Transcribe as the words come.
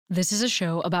This is a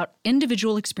show about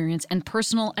individual experience and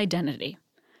personal identity.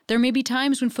 There may be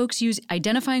times when folks use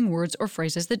identifying words or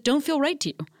phrases that don't feel right to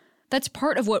you. That's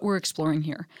part of what we're exploring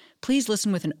here. Please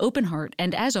listen with an open heart,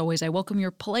 and as always, I welcome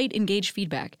your polite, engaged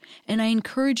feedback, and I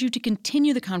encourage you to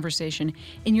continue the conversation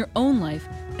in your own life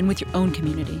and with your own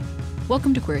community.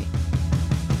 Welcome to Query.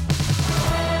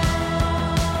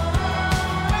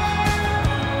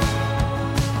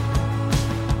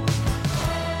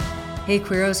 Hey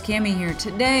Queeros, Cami here.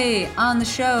 Today on the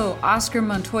show, Oscar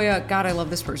Montoya. God, I love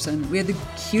this person. We had the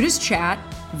cutest chat.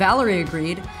 Valerie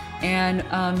agreed. And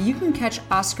you can catch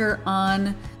Oscar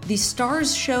on the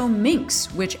Starz show Minx,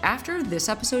 which after this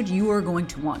episode, you are going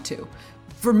to want to.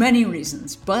 For many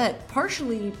reasons, but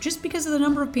partially just because of the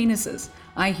number of penises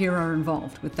I hear are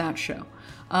involved with that show.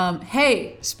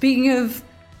 Hey, speaking of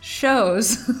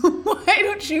shows, why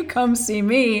don't you come see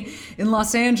me in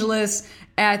Los Angeles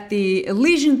at the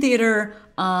Elysian Theater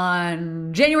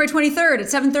on January 23rd at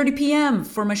 7:30 p.m.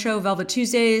 for my show Velvet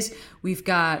Tuesdays. We've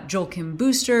got Joel Kim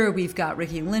Booster, we've got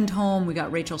Ricky Lindholm, we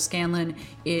got Rachel Scanlon.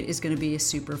 It is going to be a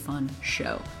super fun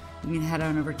show. You can head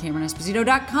on over to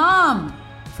CameronEsposito.com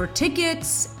for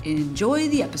tickets. Enjoy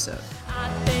the episode.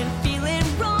 I've been feeling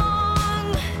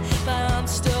wrong, but I'm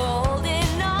still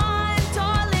holding on,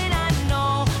 darling.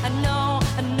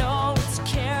 I know it's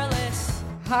careless.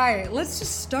 Hi, let's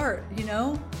just start,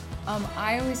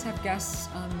 I always have guests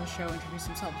on the show introduce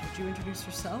themselves. Would you introduce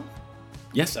yourself?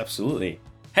 Yes, absolutely.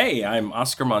 Hey, I'm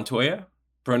Oscar Montoya,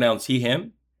 pronouns he,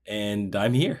 him, and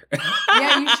I'm here.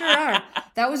 Yeah, you sure are.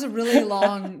 That was a really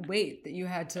long wait that you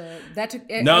had to,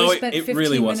 No, I spent it 15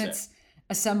 really minutes wasn't.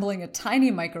 assembling a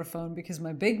tiny microphone because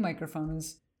my big microphone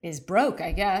is broke,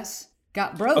 I guess.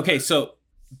 Got broke. Okay, so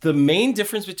the main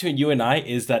difference between you and I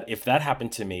is that if that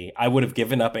happened to me, I would have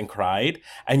given up and cried,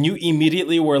 and you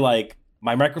immediately were like,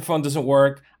 my microphone doesn't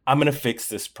work. I'm going to fix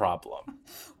this problem.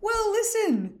 Well,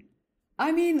 listen,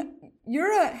 I mean,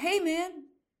 hey man,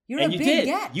 you're And a you big did.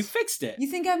 get. You fixed it. You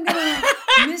think I'm going to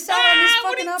miss out on this What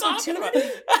are fucking you talking opportunity?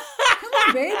 about? Come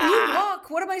on, babe, you walk.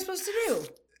 What am I supposed to do?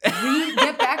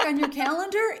 Get back on your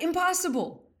calendar?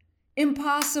 Impossible.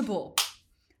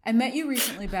 I met you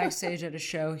recently backstage at a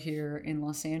show here in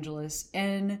Los Angeles,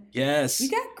 and Yes.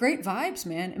 you got great vibes,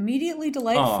 man. Immediately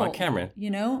delightful. Aw, Cameron.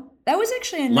 That was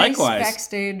actually a nice Likewise.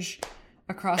 backstage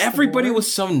across Everybody the board.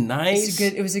 was so nice.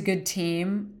 It was a good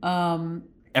team.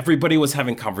 Everybody was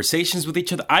having conversations with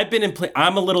each other.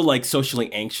 I'm a little like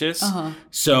socially anxious.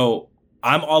 So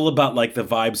I'm all about like the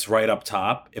vibes right up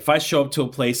top. If I show up to a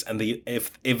place and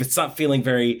if it's not feeling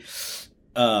very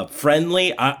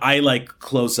friendly, I like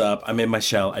close up. I'm in my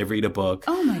shell. I read a book.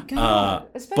 Oh my God.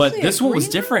 But this one was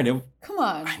different. Come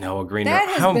on. I know, a green That room.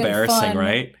 has How been embarrassing, fun.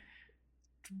 right?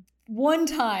 One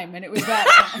time, and it was that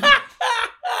time.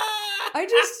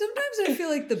 Sometimes I feel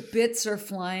like the bits are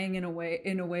flying in a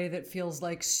way that feels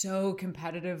like so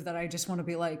competitive that I just want to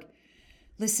be like,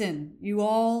 listen, you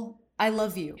all, I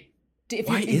love you. In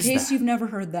case you've never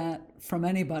heard that from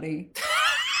anybody,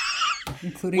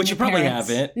 including Which you probably parents.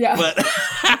 haven't. Yeah. But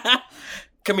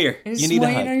you need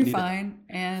a hug. You're fine,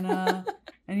 and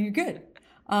you're good.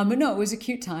 But no, it was a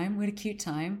cute time. We had a cute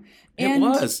time. It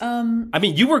was. I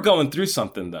mean, you were going through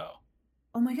something though.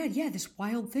 Oh my God, yeah, this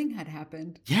wild thing had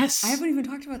happened. Yes. I haven't even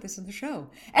talked about this in the show.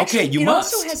 Actually, you it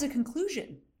must. also has a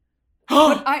conclusion.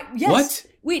 Yes. What?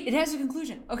 Wait, it has a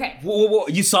conclusion. Okay. Whoa,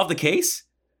 you solved the case?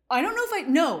 I don't know if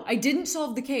No, I didn't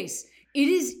solve the case. It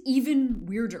is even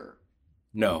weirder.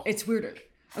 No. It's weirder.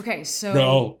 Okay, so...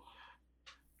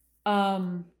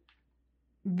 No.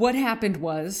 What happened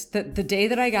was that the day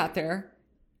that I got there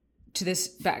to this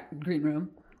back green room,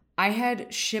 I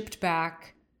had shipped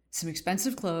back some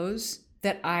expensive clothes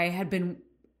that I had been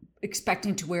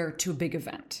expecting to wear to a big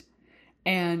event.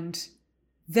 And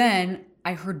then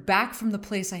I heard back from the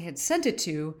place I had sent it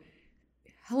to,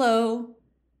 hello,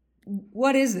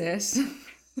 what is this?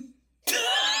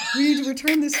 We need to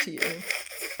return this to you.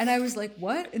 And I was like,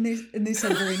 what? And they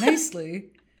said very nicely,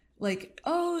 like,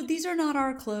 oh, these are not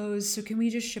our clothes, so can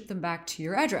we just ship them back to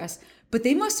your address? But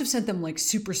they must have sent them like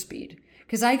super speed,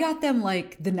 because I got them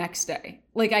like the next day.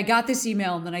 Like I got this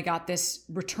email and then I got this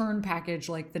return package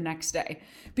like the next day.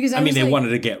 Because they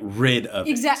wanted to get rid of it.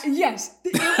 Exactly. Yes.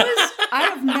 It was,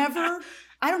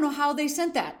 I don't know how they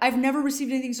sent that. I've never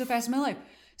received anything so fast in my life.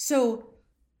 So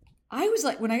I was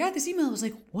like, when I got this email, I was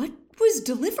like, what was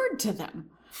delivered to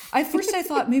them? At first I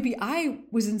thought maybe I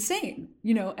was insane,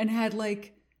 and had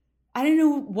like, I didn't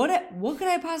know what could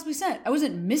I have possibly sent? I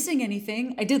wasn't missing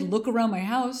anything. I did look around my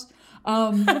house.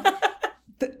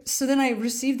 So then I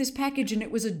received this package and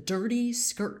it was a dirty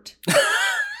skirt.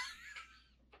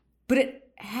 But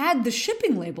it had the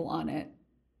shipping label on it.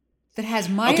 that has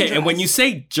my Okay, address. and when you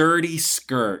say dirty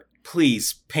skirt,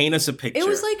 please paint us a picture. It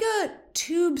was like a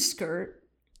tube skirt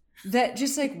that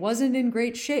just like wasn't in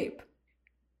great shape.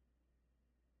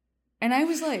 And I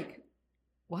was like,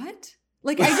 what?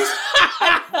 Like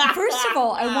first of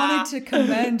all, I wanted to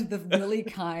commend the really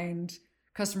kind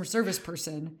customer service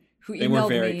person who They were emailed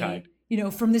very me, kind.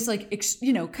 From this like,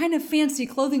 kind of fancy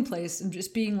clothing place and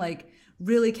just being like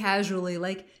really casually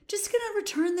like, just gonna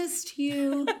return this to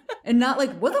you. And not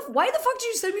like, why the fuck did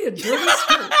you send me a dirty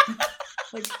skirt?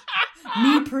 Like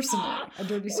me personally, a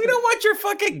dirty skirt. We don't want your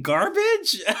fucking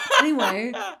garbage.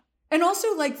 Anyway. And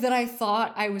also, like, that I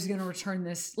thought I was going to return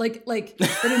this. Like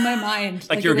that in my mind.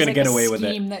 Like you were going to get away with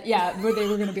it. Where they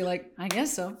were going to be like, I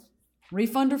guess so.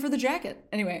 Refund her for the jacket.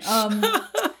 Anyway,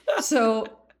 so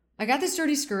I got this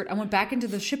dirty skirt. I went back into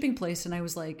the shipping place and I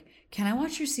was like, can I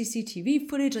watch your CCTV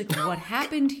footage? Like, what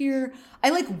happened here?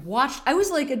 I was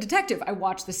like a detective. I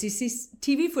watched the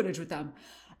CCTV footage with them.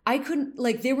 I couldn't,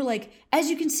 like, they were like, as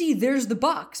you can see, there's the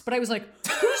box. But I was like,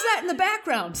 who's that in the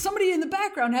background? Somebody in the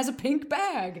background has a pink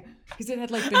bag. Because it had,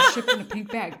 like, been shipped in a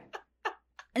pink bag.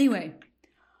 Anyway,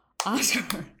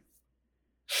 Oscar,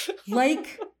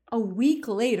 like, a week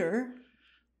later,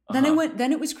 then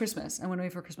it was Christmas. I went away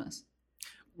for Christmas.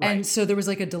 Right. And so there was,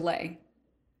 like, a delay.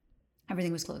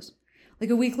 Everything was closed.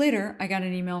 Like, a week later, I got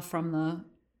an email from the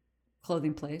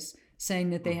clothing place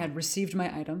saying that they had received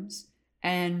my items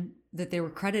and that they were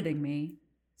crediting me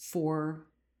for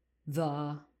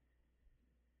the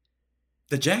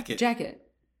jacket.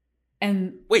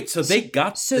 And wait, so they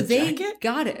got the jacket? They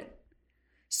got it.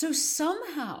 So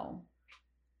somehow,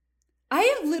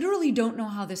 I literally don't know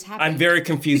how this happened. I'm very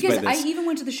confused by this. Because I even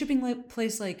went to the shipping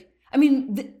place, like, I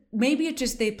mean, maybe it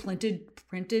just, they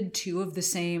printed two of the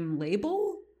same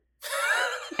label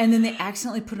and then they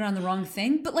accidentally put it on the wrong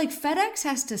thing. But like FedEx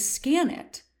has to scan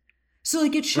it. So,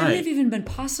 like, it shouldn't have even been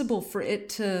possible for it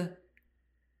to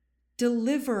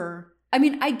deliver. I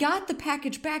mean, I got the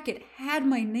package back. It had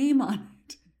my name on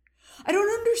it. I don't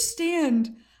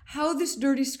understand how this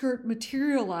dirty skirt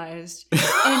materialized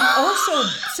and also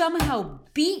somehow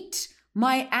beat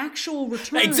my actual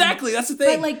return. Exactly. That's the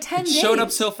thing. By like 10 days. It showed up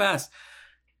so fast.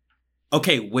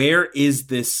 Okay, where is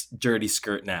this dirty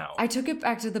skirt now? I took it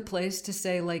back to the place to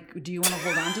say, like, do you want to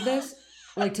hold on to this?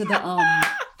 Like, to the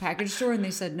package store, and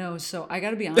they said no. So I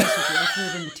got to be honest with you, I threw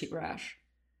it in the trash.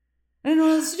 I didn't know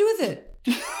what else to do with it.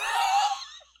 What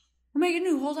am I going to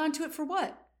do? Hold on to it for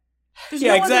what? There's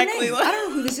no exactly. other name. I don't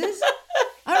know who this is.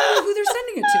 I don't know who they're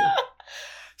sending it to.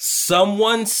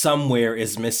 Someone somewhere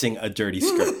is missing a dirty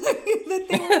skirt.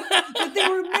 that they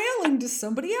were mailing to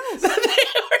somebody else. They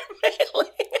were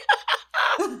mailing.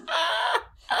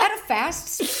 At a fast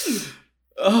speed.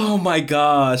 Oh my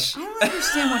gosh. I don't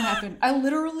understand what happened. I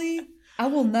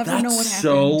will never know what happened. That's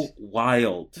so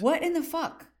wild. What in the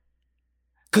fuck?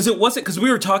 Because we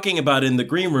were talking about it in the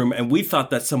green room and we thought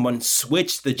that someone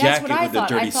switched the jacket with the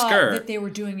dirty skirt. I thought that they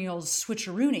were doing the old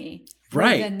switcheroony.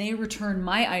 Right. Then they return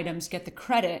my items, get the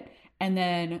credit, and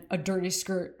then a dirty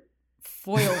skirt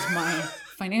foils my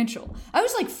financial. I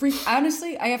was like,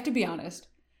 honestly, I have to be honest.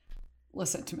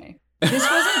 Listen to me. This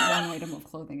wasn't one item of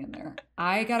clothing in there.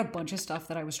 I got a bunch of stuff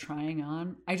that I was trying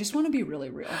on. I just want to be really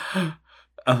real.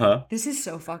 Uh-huh. This is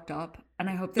so fucked up. And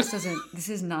I hope this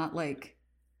is not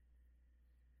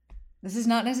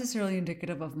necessarily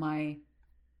indicative of my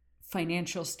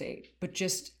financial state, but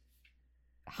just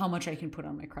how much I can put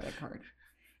on my credit card.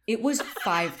 It was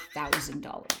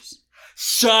 $5,000.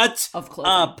 Shut of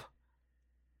clothing. Up.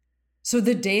 So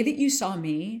the day that you saw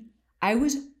me, I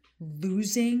was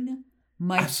losing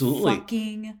my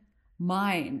fucking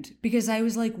mind because I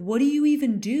was like, what do you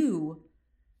even do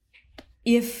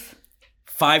if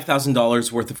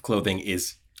 $5,000 worth of clothing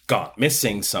is gone,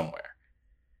 missing somewhere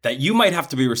that you might have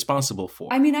to be responsible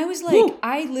for? I mean, I was like,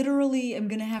 I literally am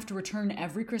going to have to return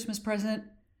every Christmas present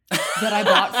that I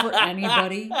bought for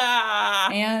anybody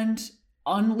and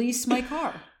unlease my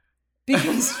car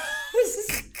because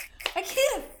I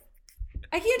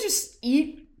can't just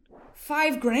eat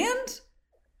 $5,000.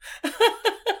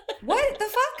 What the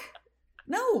fuck?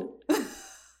 No.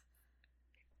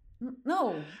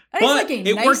 No. That is like a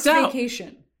nice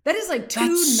vacation. That is like two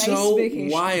nice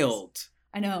vacations. Wild.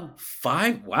 I know.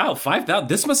 $5,000.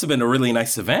 This must have been a really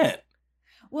nice event.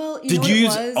 Well, did you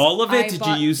use all of it? Did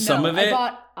you use some of it? I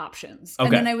bought options. Okay.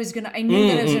 And then I knew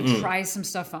that I was gonna try some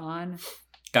stuff on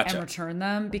and return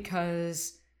them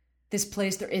because this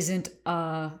place, there isn't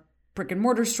a brick and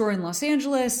mortar store in Los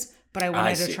Angeles, but I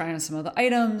wanted to try on some of the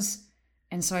items.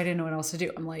 And so I didn't know what else to do.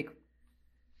 I'm like,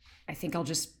 I think I'll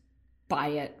just buy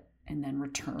it and then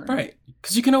return. Right.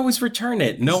 Because you can always return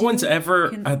it. No one's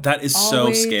ever, that is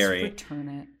so scary. Return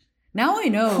it. Now I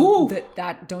know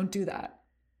that don't do that.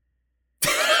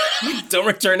 Don't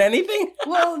return anything?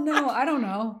 Well, no, I don't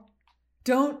know.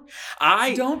 Don't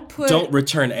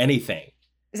return anything.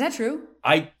 Is that true?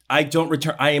 I don't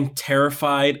return. I am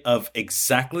terrified of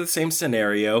exactly the same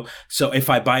scenario. So if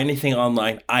I buy anything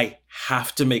online, I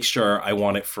have to make sure I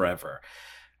want it forever.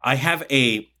 I have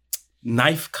a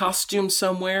knife costume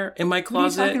somewhere in my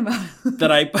closet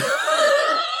that I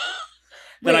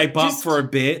bought for a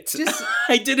bit.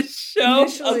 I did a show.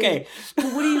 Okay.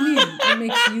 What do you mean? It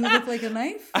makes you look like a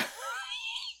knife?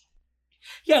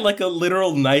 Yeah, like a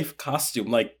literal knife costume.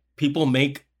 Like people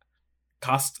make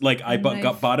I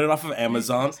bought it off of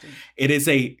Amazon. It is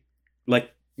a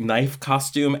like knife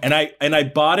costume, and I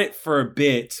bought it for a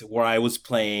bit where I was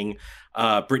playing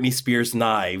Britney Spears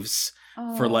Knives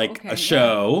for a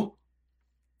show,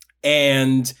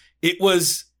 and it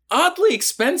was oddly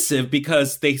expensive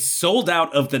because they sold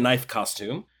out of the knife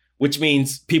costume, which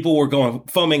means people were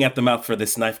foaming at the mouth for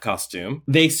this knife costume.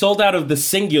 They sold out of the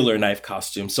singular knife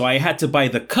costume, so I had to buy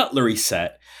the cutlery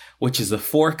set, which is a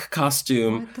fork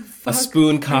costume, a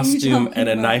spoon costume, and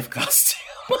a knife costume.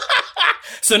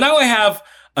 So now I have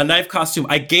a knife costume.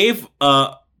 I gave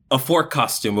a fork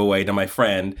costume away to my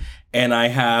friend, and I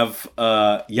have,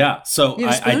 so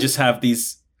I just have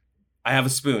these. I have a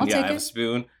spoon. I have a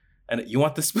spoon. And you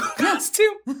want the spoon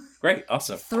costume? Great,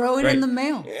 awesome. Throw it in the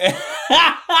mail.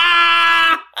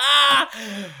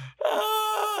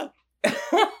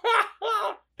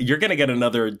 You're going to get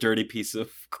another dirty piece of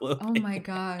clothing. Oh my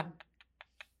God.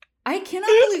 I cannot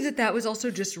believe that was also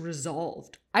just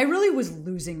resolved. I really was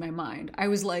losing my mind. I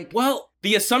was like... Well,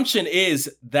 the assumption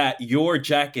is that your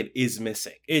jacket is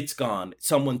missing. It's gone.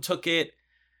 Someone took it.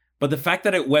 But the fact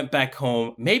that it went back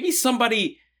home, maybe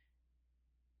somebody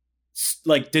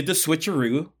did the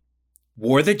switcheroo,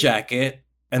 wore the jacket,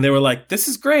 and they were like, this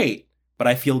is great, but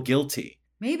I feel guilty.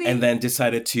 Maybe. And then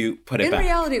decided to put it back. In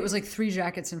reality, it was like 3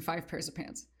 jackets and 5 pairs of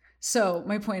pants. So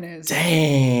my point is...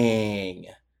 Dang.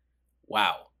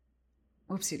 Wow.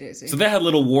 Whoopsie daisy. So they had a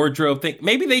little wardrobe thing.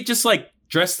 Maybe they just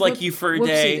dressed like you for a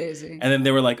day. Daisy. And then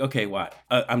they were like, okay, what?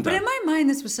 I'm done. But in my mind,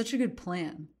 this was such a good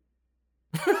plan.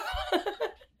 I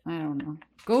don't know.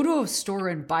 Go to a store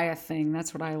and buy a thing.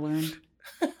 That's what I learned.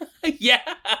 Yeah.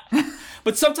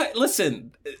 But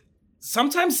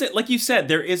sometimes, like you said,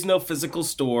 there is no physical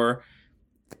store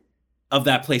of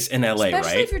that place in LA, right?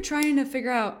 Especially if you're trying to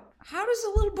figure out, how does a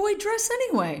little boy dress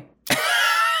anyway?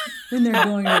 When they're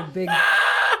going to a big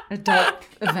adult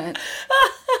event.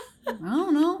 I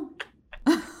don't know.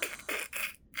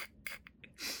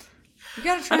 You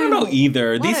gotta try. I don't know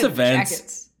either. These events.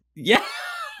 Jackets. Yeah.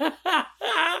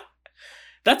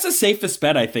 That's the safest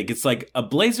bet, I think. It's like a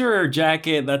blazer or a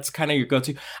jacket. That's kind of your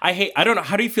go-to. I don't know.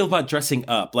 How do you feel about dressing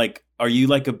up? Are you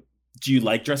do you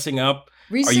like dressing up?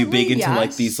 Recently, are you big into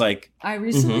yes. these I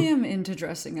recently am into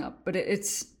dressing up, but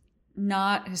it's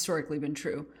not historically been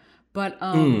true. But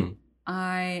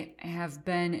I have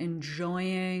been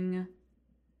enjoying,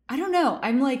 I don't know.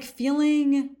 I'm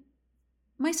feeling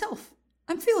myself.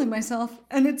 I'm feeling myself,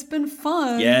 and it's been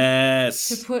fun. Yes.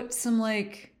 To put some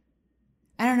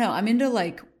I don't know. I'm into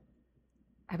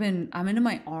I'm into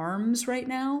my arms right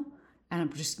now, and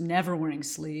I'm just never wearing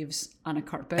sleeves on a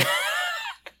carpet.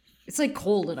 It's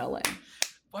cold in LA.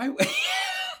 Why?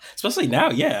 Especially now,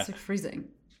 yeah. It's freezing.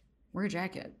 Wear a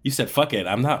jacket. You said fuck it.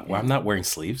 I'm not wearing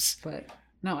sleeves. But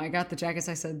no, I got the jackets.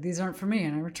 I said these aren't for me,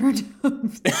 and I returned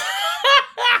them.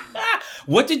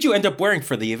 What did you end up wearing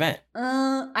for the event?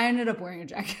 I ended up wearing a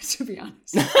jacket, to be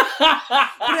honest. But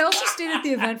I also stayed at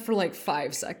the event for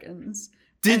 5 seconds.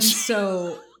 Did you?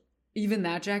 So even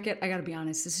that jacket, I gotta be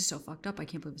honest, this is so fucked up. I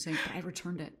can't believe I'm saying it, but I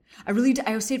returned it. I really did.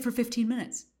 I stayed for 15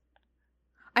 minutes.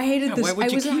 I hated this.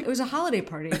 It was a holiday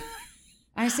party. And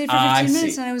I stayed for 15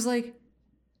 minutes, and I was like,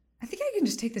 I think I can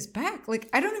just take this back.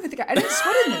 I don't even think I didn't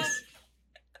sweat in this.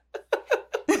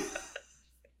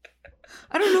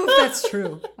 I don't know if that's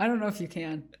true. I don't know if you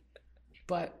can,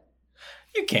 but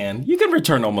you can. You can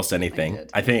return almost anything.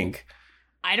 I think.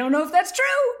 I don't know if that's true.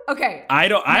 Okay. I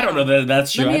don't know that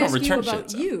that's true. Let me I don't ask return you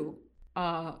about shit. You.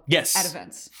 Yes. At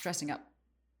events, dressing up.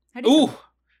 How do you feel?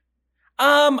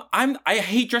 I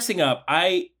hate dressing up.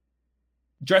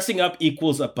 Dressing up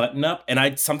equals a button up,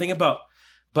 and something about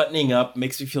buttoning up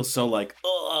makes me feel so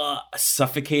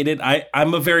suffocated.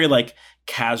 I'm a very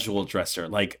casual dresser.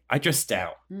 I dress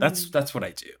down. That's what I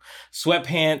do.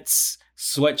 Sweatpants,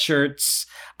 sweatshirts.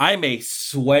 I'm a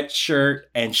sweatshirt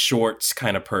and shorts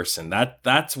kind of person.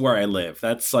 That's where I live.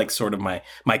 That's sort of my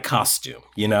costume,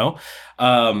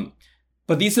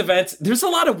 But these events, there's a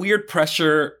lot of weird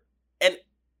pressure, and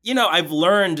I've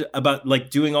learned about like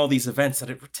doing all these events that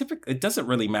it doesn't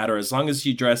really matter as long as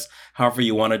you dress however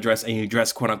you want to dress and you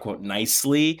dress quote unquote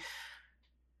nicely.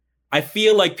 I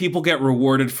feel like people get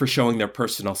rewarded for showing their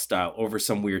personal style over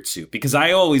some weird suit, because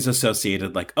I always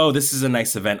associated like, oh, this is a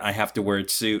nice event, I have to wear a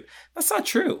suit. That's not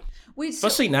true. Wait,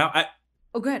 especially now.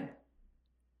 Oh, good.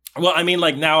 Well, I mean,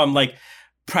 like now I'm like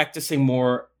practicing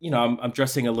more. I'm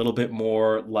dressing a little bit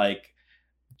more like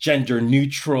gender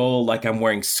neutral. Like I'm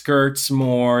wearing skirts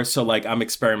more, so like I'm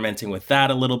experimenting with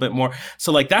that a little bit more.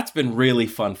 So like that's been really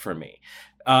fun for me.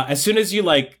 As soon as you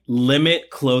like limit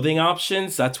clothing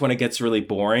options, that's when it gets really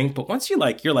boring. But once you're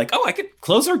like, oh,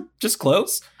 clothes are just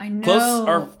clothes. I know. Clothes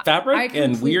are fabric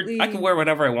and weird. I can wear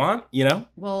whatever I want,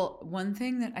 Well, one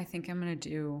thing that I think I'm going to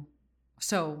do.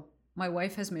 So my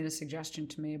wife has made a suggestion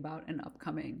to me about an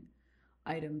upcoming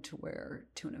item to wear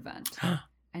to an event.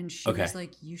 And she was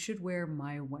like, you should wear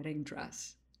my wedding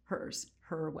dress.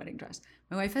 Her wedding dress.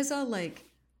 My wife has a like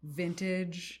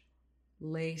vintage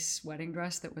lace wedding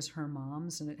dress that was her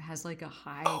mom's, and it has like a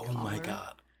high collar. Oh my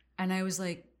God. And I was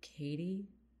like, Katie,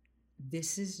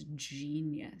 this is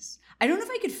genius. I don't know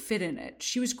if I could fit in it.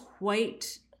 She was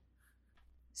quite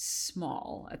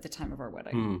small at the time of our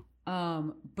wedding.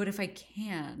 But if I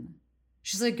can,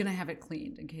 she's like gonna have it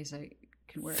cleaned in case I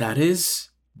can wear it. That is,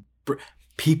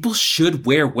 people should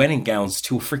wear wedding gowns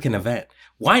to a freaking event.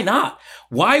 Why not?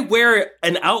 Why wear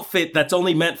an outfit that's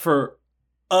only meant for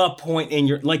a point in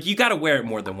your, like, you got to wear it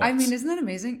more than once. I mean, isn't that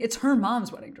amazing? It's her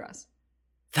mom's wedding dress.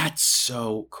 That's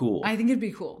so cool. I think it'd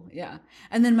be cool. Yeah.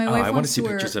 And then my wife wants to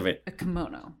wear a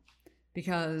kimono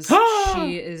because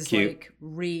she is cute. like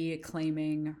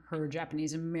reclaiming her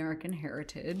Japanese American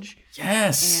heritage.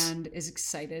 Yes. And is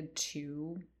excited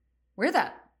to wear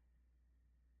that.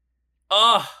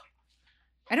 I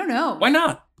don't know. Why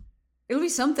not? It'll be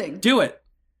something. Do it.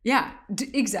 Yeah,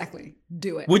 exactly.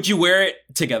 Do it. Would you wear it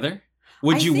together?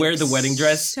 Would you wear the wedding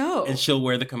dress and she'll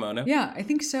wear the kimono? Yeah, I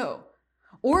think so.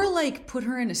 Or like put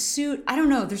her in a suit. I don't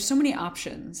know. There's so many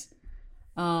options.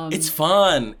 It's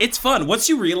fun. It's fun. Once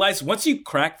you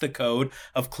crack the code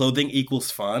of clothing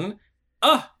equals fun,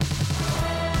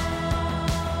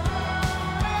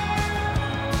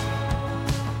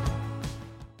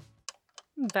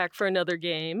 Back for another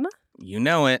game. You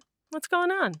know it. What's going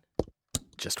on?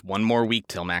 Just one more week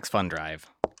till Max Fun Drive.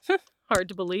 Hard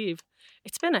to believe.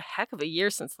 It's been a heck of a year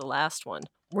since the last one.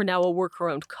 We're now a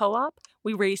worker-owned co-op.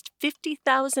 We raised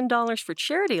 $50,000 for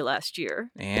charity last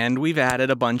year. And we've added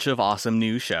a bunch of awesome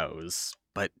new shows.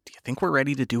 But do you think we're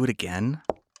ready to do it again?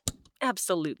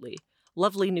 Absolutely.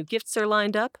 Lovely new gifts are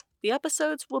lined up. The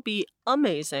episodes will be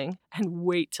amazing. And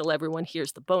wait till everyone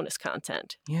hears the bonus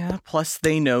content. Yeah, plus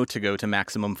they know to go to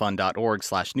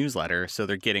MaximumFun.org/newsletter, so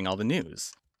they're getting all the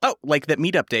news. Oh, like that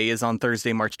meetup day is on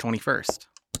Thursday, March 21st.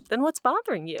 Then what's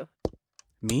bothering you?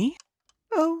 Me?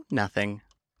 Oh, nothing.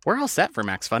 We're all set for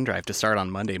Max Fun Drive to start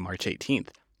on Monday, March 18th.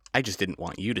 I just didn't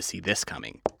want you to see this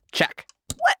coming. Check.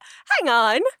 What? Hang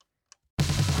on.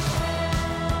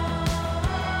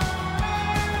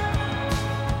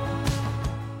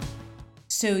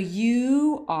 So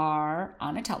you are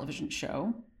on a television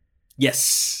show.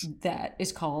 Yes. That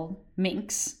is called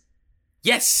Minx.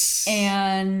 Yes.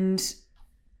 And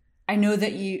I know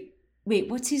that you... Wait,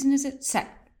 what season is it?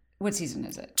 What season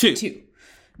is it? 2.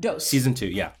 Dose. Season 2,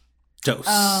 yeah. Dose.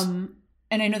 And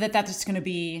I know that that's going to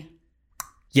be...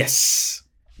 Yes.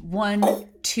 1,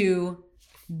 2,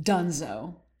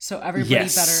 Dunzo. So everybody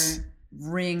better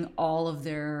wring all of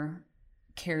their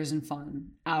cares and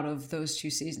fun out of those 2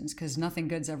 seasons, because nothing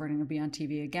good's ever going to be on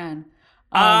TV again.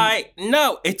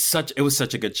 No, it was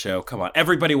such a good show. Come on,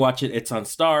 everybody watch it. It's on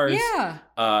Stars.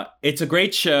 Yeah. It's a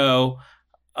great show.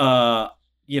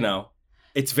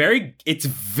 It's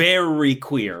very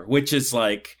queer, which is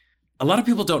like, a lot of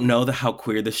people don't know how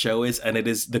queer the show is, and it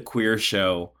is the queer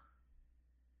show.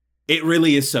 It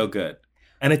really is so good.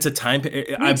 And it's a time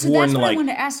I've worn that's what I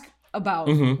wanted to ask about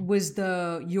was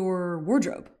your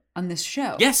wardrobe on this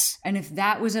show. Yes. And if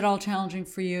that was at all challenging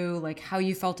for you, like how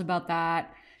you felt about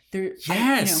that.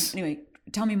 Yes. Anyway,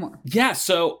 tell me more. Yeah,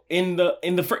 so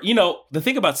the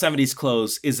thing about 70s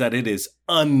clothes is that it is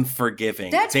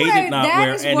unforgiving. That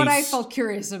is what I felt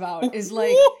curious about. Is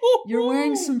like you're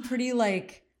wearing some pretty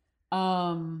like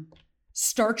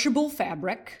starchable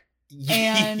fabric.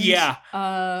 And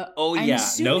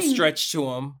no stretch to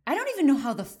them. I don't even know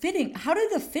how did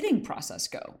the fitting process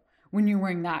go when you're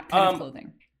wearing that kind of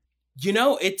clothing?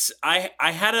 I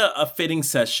had a fitting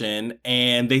session,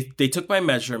 and they took my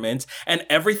measurements, and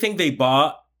everything they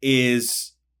bought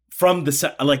is from the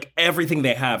set. Like everything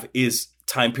they have is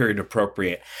time period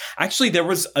appropriate. Actually, there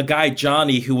was a guy,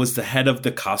 Johnny, who was the head of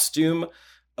the costume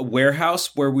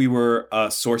warehouse where we were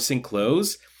sourcing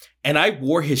clothes, and I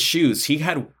wore his shoes. He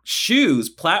had shoes,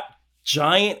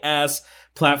 giant ass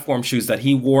platform shoes that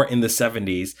he wore in the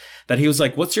 70s, that he was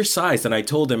like, what's your size? And I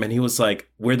told him, and he was like,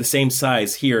 we're the same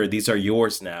size here. These are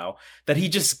yours now. That he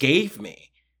just gave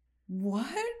me.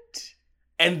 What?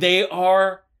 And they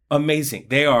are amazing.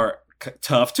 They are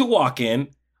tough to walk in,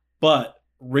 but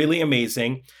really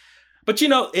amazing. But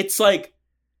it's like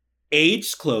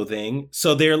aged clothing.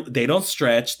 So they don't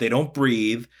stretch. They don't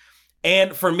breathe.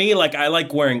 And for me, like, I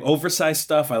like wearing oversized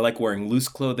stuff. I like wearing loose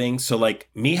clothing. So like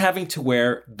me having to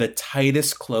wear the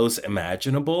tightest clothes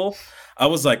imaginable, I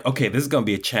was like, okay, this is going to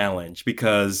be a challenge,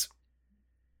 because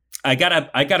I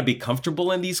gotta be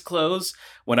comfortable in these clothes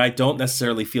when I don't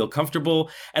necessarily feel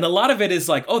comfortable. And a lot of it is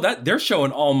like, oh, that they're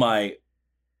showing all my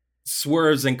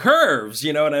swerves and curves.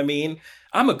 You know what I mean?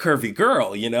 I'm a curvy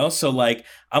girl, So like,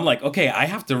 I'm like, okay, I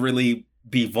have to really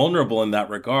be vulnerable in that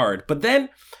regard. But then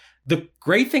the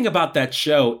great thing about that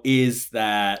show is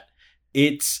that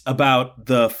it's about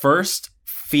the first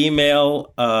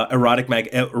female erotic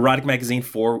magazine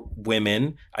for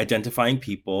women identifying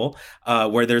people,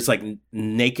 where there's like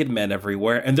naked men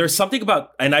everywhere. And there's something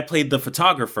about, and I played the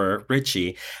photographer,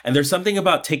 Richie, and there's something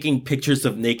about taking pictures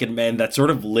of naked men that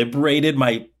sort of liberated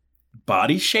my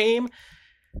body shame.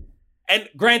 And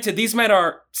granted, these men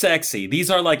are sexy.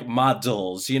 These are like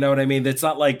models, you know what I mean? It's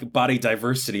not like body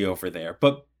diversity over there.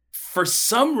 But for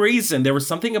some reason, there was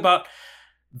something about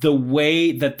the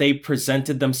way that they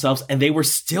presented themselves, and they were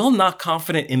still not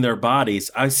confident in their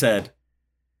bodies. I said,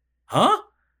 huh?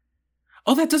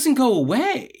 Oh, that doesn't go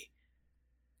away.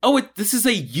 Oh, this is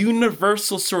a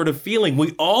universal sort of feeling.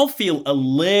 We all feel a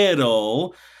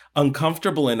little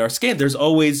uncomfortable in our skin. There's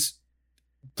always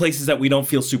places that we don't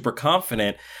feel super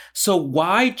confident. So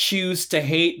why choose to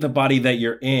hate the body that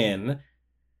you're in?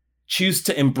 Choose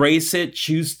to embrace it,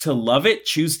 choose to love it,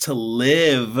 choose to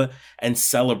live and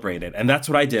celebrate it. And that's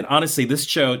what I did. Honestly, this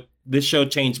show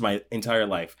changed my entire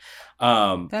life.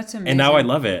 That's amazing. And now I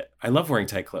love it. I love wearing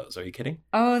tight clothes. Are you kidding?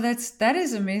 Oh, that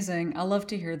is amazing. I love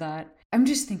to hear that. I'm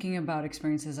just thinking about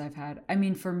experiences I've had. I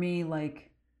mean, for me,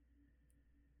 like,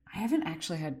 I haven't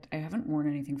worn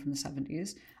anything from the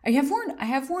 70s. I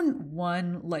have worn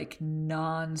one like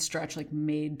non-stretch, like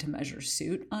made to measure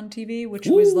suit on TV, which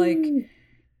was like,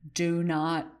 do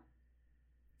not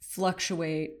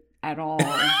fluctuate at all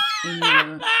in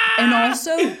your, and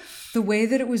also the way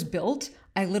that it was built,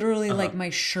 I literally like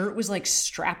my shirt was like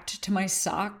strapped to my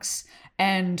socks,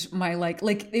 and my like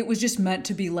it was just meant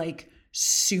to be like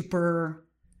super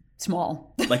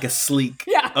small. Like a sleek.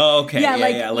 Yeah. Oh, okay. Yeah,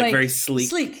 like very sleek.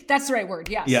 Sleek. That's the right word.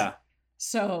 Yes. Yeah.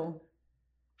 So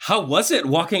how was it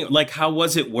walking? Like, how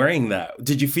was it wearing that?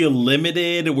 Did you feel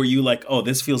limited? Were you like, oh,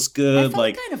 this feels good?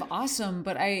 I felt kind of awesome,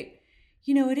 but it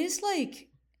is like,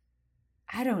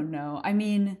 I don't know. I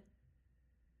mean,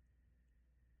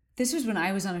 this was when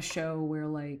I was on a show where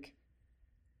like,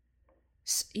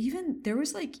 even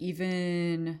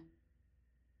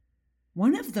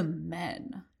one of the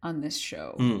men on this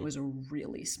show was a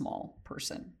really small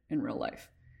person in real life.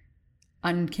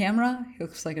 On camera, he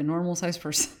looks like a normal sized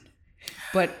person.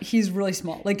 But he's really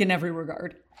small, like in every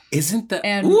regard. Isn't that?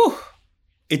 Ooh,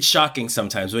 it's shocking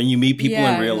sometimes when you meet people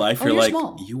in real life. You're like,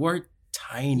 small. You are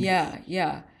tiny. Yeah,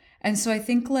 yeah. And so I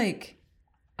think like,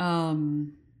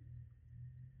 for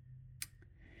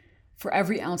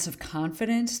every ounce of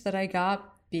confidence that I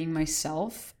got being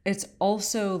myself, it's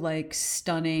also like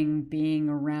stunning being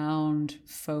around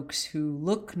folks who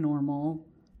look normal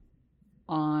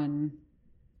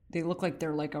they look like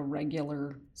they're like a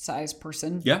regular size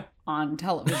person on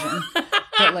television.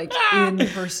 But like in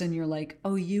person, you're like,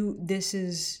 oh, this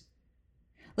is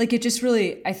like, it just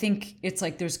really, I think it's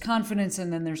like there's confidence,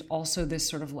 and then there's also this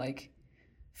sort of like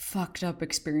fucked up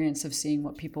experience of seeing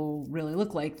what people really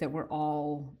look like that we're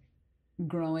all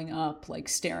growing up like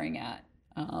staring at.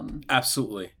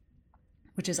 Absolutely.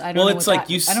 Which is, I don't know what that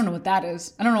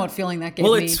is. I don't know what feeling that gave me.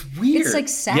 Well, it's weird. It's like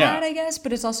sad, I guess,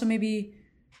 but it's also maybe,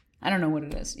 I don't know what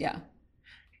it is. Yeah.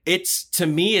 To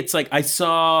me, it's like I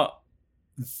saw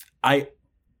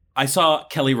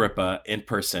Kelly Ripa in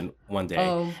person one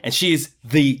day, and she's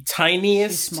the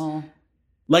tiniest, she's small,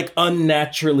 like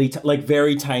unnaturally, like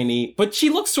very tiny, but she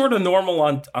looks sort of normal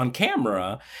on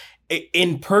camera.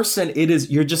 In person,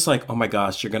 you're just like, oh my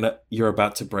gosh, you're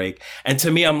about to break. And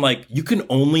to me, I'm like, you can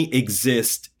only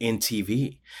exist in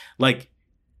TV. Like,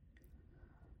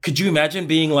 could you imagine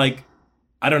being like,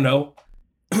 I don't know,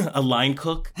 a line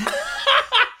cook?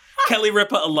 Kelly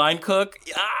Ripa, a line cook?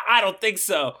 I don't think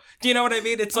so. Do you know what I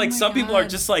mean? It's like some people are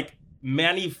just like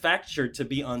manufactured to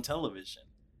be on television.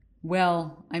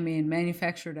 Well, I mean,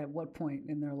 manufactured at what point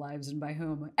in their lives and by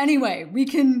whom? Anyway, we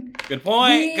can. Good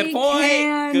point. Good point.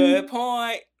 Can, Good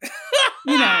point.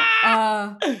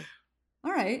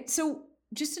 All right. So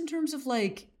just in terms of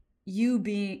like you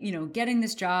being, getting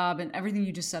this job and everything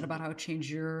you just said about how it changed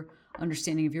your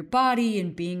understanding of your body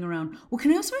and being around. Well,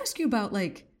 can I also ask you about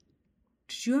like,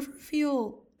 did you ever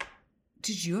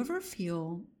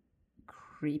feel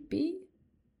creepy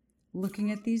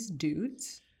looking at these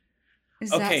dudes? Is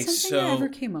that something that ever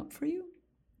came up for you?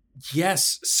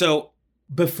 Yes. So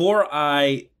before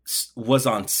I was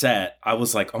on set, I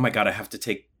was like, oh my God, I have to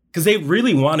take, because they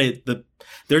really wanted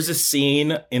there's a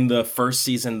scene in the first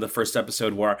season, the first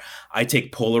episode, where I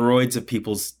take Polaroids of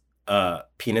people's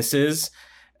penises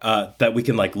that we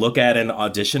can like look at and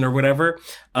audition or whatever.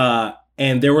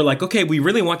 And they were like, okay, we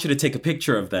really want you to take a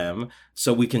picture of them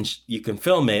so you can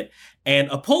film it. And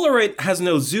a Polaroid has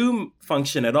no zoom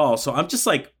function at all. So I'm just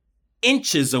like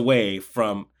inches away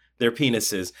from their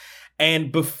penises.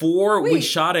 And before we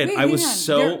shot it, I was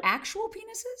so... They're actual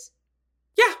penises?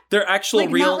 Yeah, they're actual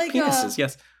like, real like penises,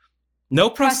 yes.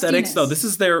 No prosthetics, though. This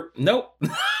is their... Nope.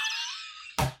 What'd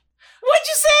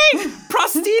you say?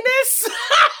 Prosthenis?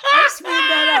 I just made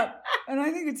that up, and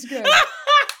I think it's good.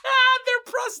 They're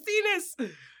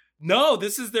prosthenis. No,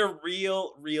 this is their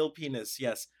real penis,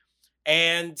 yes.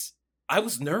 And I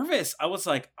was nervous. I was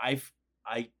like, I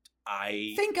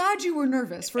Thank God you were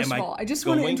nervous. First of all, I just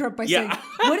want to interrupt by saying,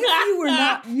 what if you were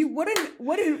not?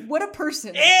 What a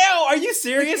person! Ew, are you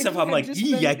serious? If I'm like,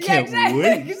 I can't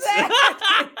wait. Exactly.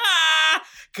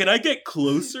 Can I get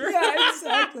closer? Yeah,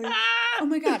 exactly. Oh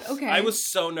my God. Okay. I was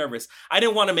so nervous. I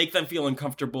didn't want to make them feel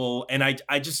uncomfortable, and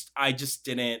I just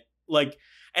didn't like.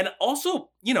 And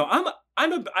also,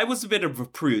 I was a bit of a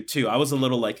prude too. I was a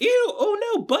little like, ew, oh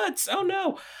no, butts, oh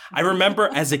no. I remember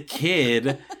as a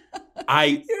kid,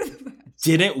 I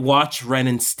didn't watch Ren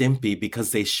and Stimpy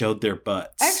because they showed their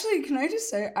butts. Actually, can I just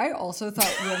say, I also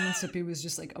thought Ren and Stimpy was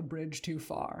just like a bridge too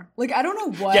far. Like, I don't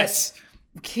know what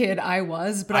kid I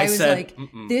was, but I was said, like,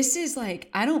 this is like,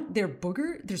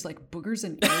 there's like boogers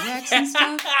and airbags and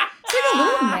stuff. It's like a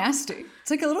little nasty.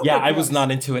 It's like a little bit I was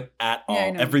not into it at all.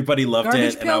 Yeah, everybody loved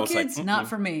Garbage it. And I was kids, like, not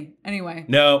for me. Anyway.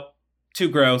 No, too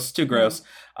gross.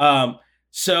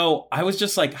 So I was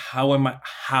just like, how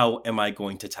am I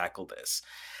going to tackle this?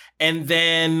 And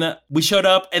then we showed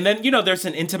up, and then, there's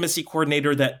an intimacy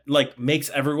coordinator that like makes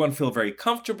everyone feel very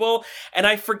comfortable. And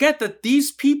I forget that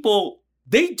these people,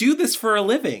 they do this for a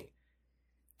living.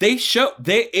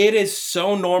 It is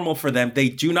so normal for them. They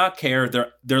do not care.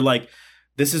 They're like,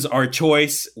 this is our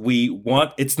choice.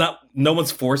 No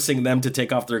one's forcing them to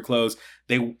take off their clothes.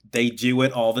 They do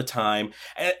it all the time.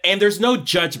 And there's no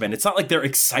judgment. It's not like they're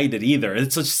excited either.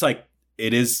 It's just like,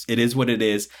 it is what it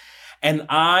is. And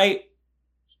I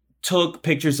took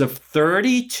pictures of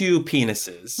 32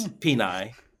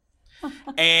 peni.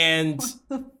 And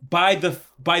by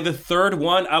the third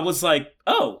one, I was like,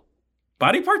 oh,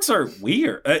 body parts are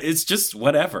weird. It's just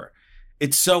whatever.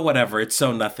 It's so whatever. It's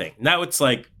so nothing. Now it's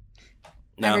like,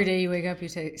 no. Every day you wake up, you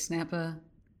snap a...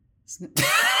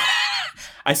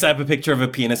 I snap a picture of a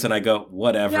penis and I go,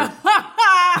 whatever.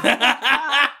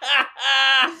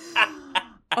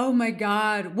 Oh my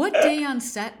God. What day on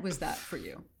set was that for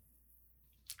you?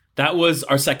 That was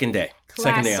our second day.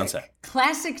 Second day on set.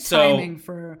 Classic timing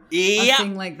for a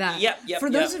thing like that. Yep.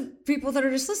 For those people that are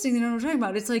just listening, they don't know what I'm talking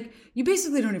about. It's like, you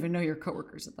basically don't even know your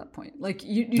coworkers at that point. Like,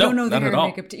 you don't know their hair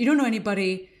and makeup. You don't know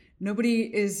anybody. Nobody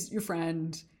is your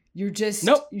friend. You're just,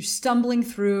 you're stumbling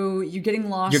through, you're getting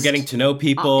lost. You're getting to know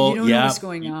people. You don't know what's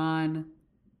going on.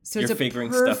 So it's a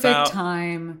perfect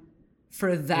time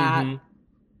for that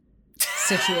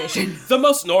situation. The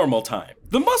most normal time.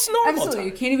 Absolutely. Time.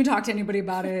 You can't even talk to anybody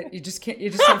about it. You just can't, you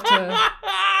just have to.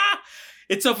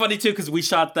 It's so funny too, because we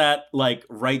shot that like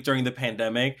right during the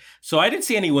pandemic. So I didn't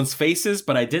see anyone's faces,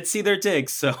 but I did see their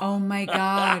dicks. So. Oh my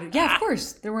God. Yeah, of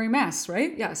course. They're wearing masks,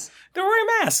 right? Yes. They're wearing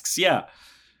masks. Yeah.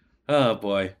 Oh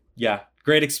boy. Yeah.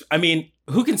 Great. I mean,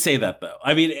 who can say that though?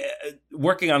 I mean,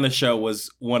 working on the show was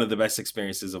one of the best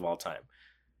experiences of all time.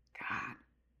 God.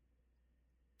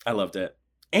 I loved it.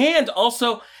 And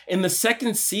also in the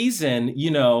second season,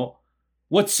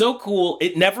 what's so cool,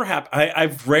 it never happened.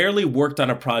 I've rarely worked on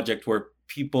a project where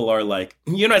people are like,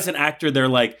 as an actor, they're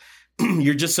like,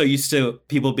 you're just so used to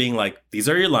people being like, these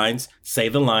are your lines, say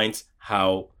the lines,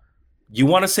 how you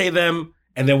want to say them,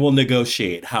 and then we'll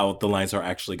negotiate how the lines are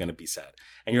actually going to be said.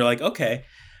 And you're like, okay.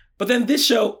 But then this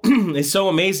show is so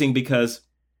amazing because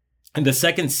in the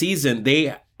second season,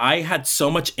 I had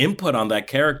so much input on that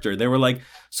character. They were like,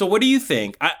 so what do you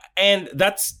think? And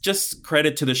that's just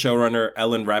credit to the showrunner,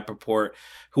 Ellen Rappaport,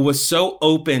 who was so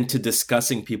open to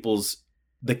discussing people's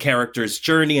the character's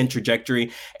journey and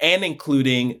trajectory, and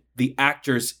including the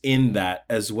actors in that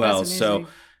as well. That's So,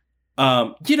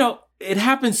 amazing. it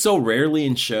happens so rarely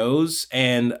in shows,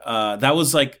 and that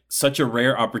was like such a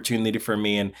rare opportunity for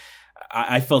me, and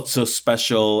I felt so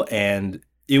special, and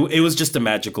it was just a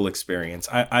magical experience.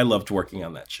 I loved working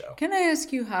on that show. Can I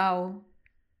ask you how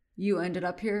you ended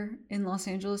up here in Los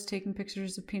Angeles taking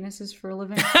pictures of penises for a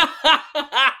living?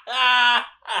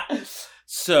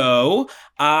 So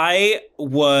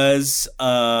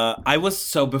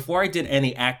so before I did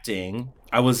any acting,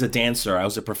 I was a dancer. I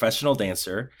was a professional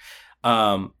dancer.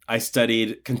 I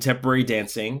studied contemporary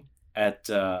dancing at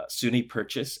SUNY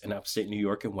Purchase in upstate New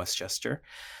York in Westchester.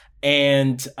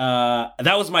 And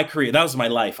that was my career. That was my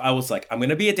life. I was like, I'm going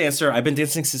to be a dancer. I've been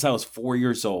dancing since I was 4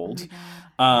 years old.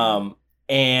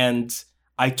 And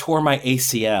I tore my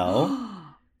ACL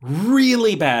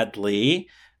really badly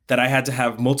that I had to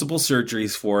have multiple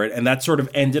surgeries for it. And that sort of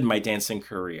ended my dancing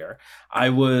career. I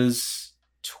was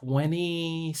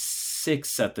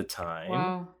 26 at the time.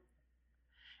 Wow.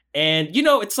 And,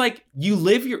 it's like you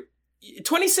live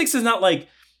 26 is not like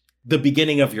the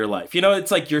beginning of your life.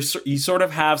 It's like you sort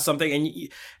of have something. And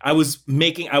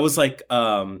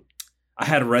I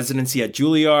had a residency at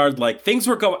Juilliard. Like things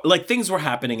were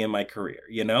happening in my career,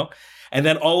 And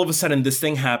then all of a sudden this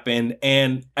thing happened.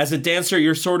 And as a dancer,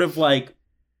 you're sort of like,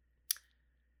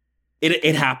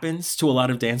 it happens to a lot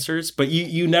of dancers, but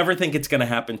you never think it's going to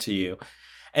happen to you.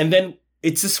 And then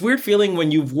it's this weird feeling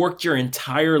when you've worked your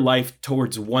entire life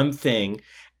towards one thing,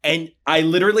 and I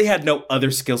literally had no other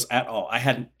skills at all.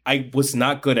 I was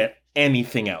not good at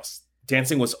anything else.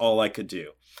 Dancing was all I could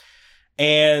do.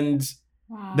 And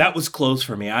that was closed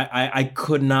for me. I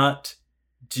could not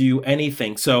do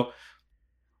anything. So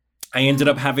I ended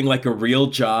up having like a real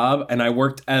job, and I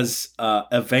worked as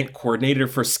event coordinator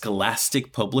for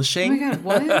Scholastic Publishing. Oh my God,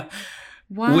 what?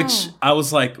 Wow. Which I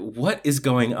was like, what is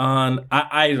going on?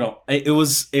 It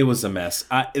was a mess.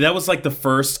 That was like the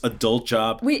first adult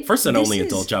job, first and only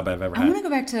adult job I've ever had. I want to go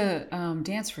back to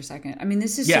dance for a second. I mean,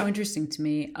 this is so interesting to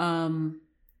me. Well,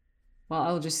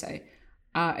 I'll just say,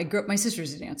 I grew up, my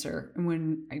sister's a dancer. And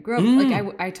when I grew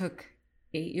up, I took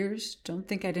 8 years. Don't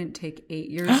think I didn't take 8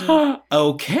 years of,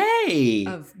 okay.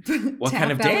 Of what tap,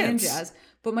 kind of ballet, dance? And jazz.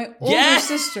 But my older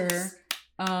sister,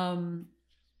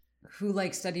 who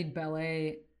like studied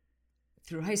ballet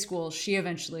through high school, she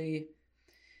eventually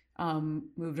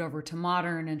moved over to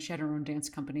modern, and she had her own dance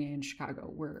company in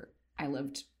Chicago where I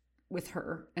lived with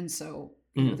her. And so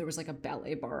there was like a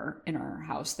ballet bar in our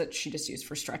house that she just used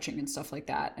for stretching and stuff like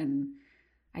that. And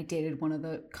I dated one of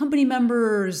the company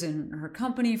members in her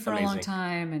company for a long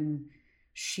time. And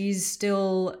she's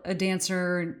still a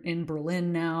dancer in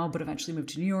Berlin now, but eventually moved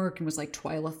to New York and was like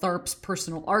Twyla Tharp's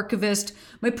personal archivist.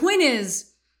 My point is,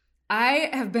 I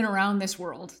have been around this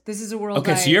world. This is a world.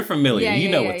 Okay, so you're familiar. You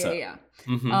know what's up. Yeah.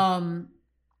 Mm-hmm.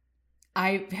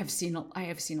 I have seen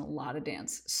a lot of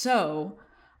dance. So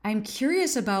I'm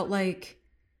curious about like.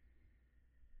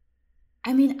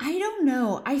 I mean, I don't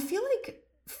know. I feel like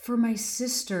for my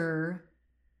sister,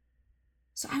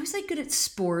 so I was like good at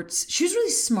sports. She was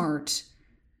really smart,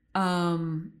 but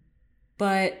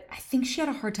I think she had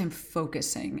a hard time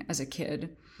focusing as a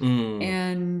kid,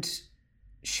 and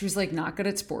she was like not good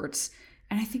at sports.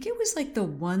 And I think it was like the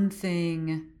one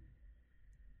thing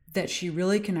that she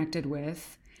really connected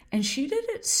with. And she did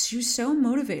it. She was so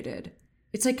motivated.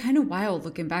 It's like kind of wild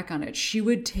looking back on it. She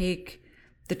would take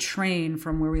the train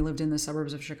from where we lived in the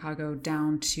suburbs of Chicago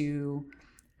down to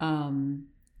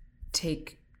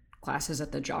take classes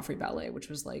at the Joffrey Ballet, which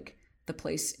was like the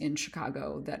place in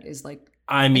Chicago that is like,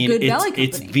 I mean,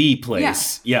 it's the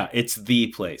place. Yeah, it's the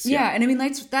place. Yeah, and I mean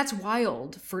that's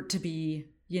wild for it to be,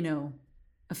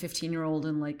 a 15-year-old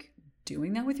and like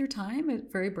doing that with your time.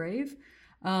 It's very brave.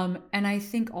 And I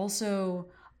think also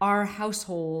our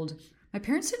household, my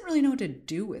parents didn't really know what to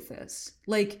do with this.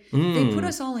 Like they put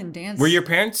us all in dance. Were your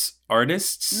parents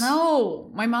artists?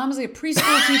 No, my mom's like a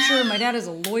preschool teacher. My dad is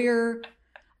a lawyer.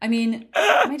 I mean,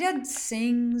 my dad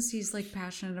sings. He's like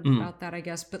passionate about that, I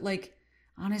guess. But like,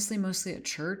 honestly, mostly at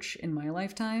church in my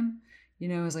lifetime,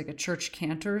 as like a church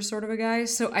cantor sort of a guy.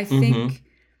 So I think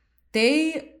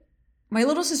my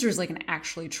little sister is like an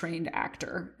actually trained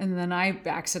actor. And then I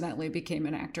accidentally became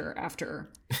an actor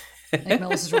after like my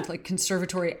little sister went to like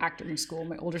conservatory acting school.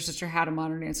 My older sister had a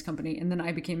modern dance company. And then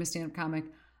I became a stand-up comic.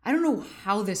 I don't know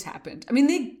how this happened. I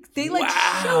mean, they like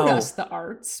showed us the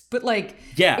arts, but like,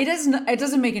 it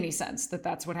doesn't make any sense that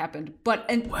that's what happened. But,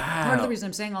 part of the reason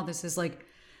I'm saying all this is like,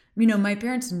 my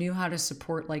parents knew how to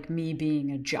support like me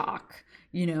being a jock,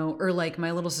 or like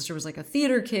my little sister was like a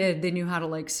theater kid. They knew how to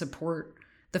like support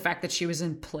the fact that she was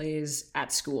in plays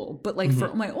at school. But like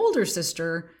for my older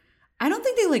sister, I don't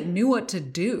think they like knew what to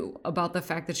do about the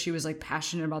fact that she was like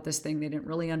passionate about this thing they didn't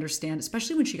really understand,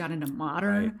 especially when she got into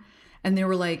modern. Right. And they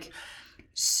were like,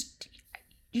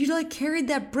 you like carried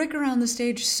that brick around the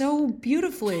stage so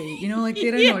beautifully, you know, like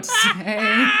they didn't know what to say.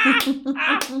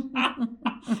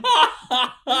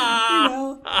 You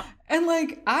know? And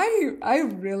like I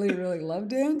really, really love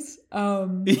dance.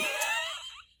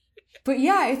 But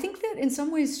yeah, I think that in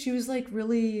some ways she was like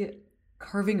really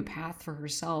carving a path for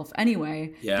herself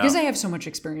anyway. Yeah. Because I have so much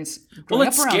experience Well, growing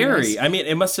it's up around scary. this. I mean,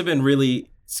 it must have been really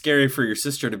scary for your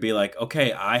sister to be like,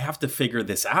 okay, I have to figure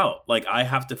this out. Like, I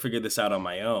have to figure this out on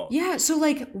my own. Yeah. So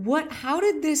like how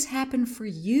did this happen for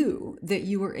you that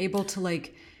you were able to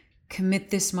like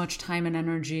commit this much time and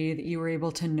energy, that you were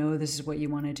able to know this is what you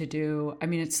wanted to do? I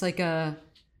mean, it's like it's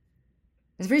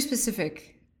very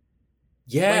specific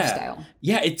lifestyle.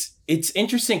 Yeah, it's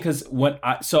interesting because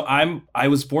I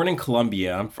was born in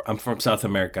Colombia. I'm from South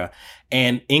America,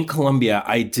 and in Colombia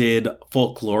I did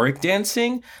folkloric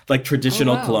dancing, like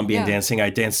traditional Colombian dancing. I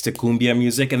danced to cumbia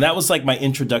music, and that was like my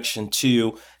introduction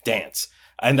to dance.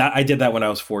 And I did that when I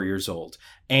was 4 years old.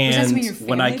 And Was that something your family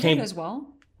when I came did as well?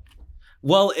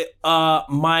 Well,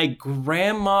 my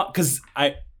grandma, because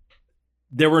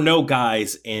there were no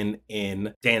guys in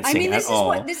dancing I mean, at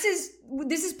all.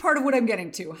 This is part of what I'm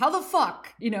getting to. How the fuck,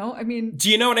 you know? I mean,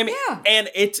 Do you know what I mean? Yeah. And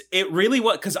it really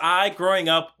was, because I, growing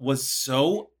up, was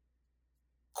so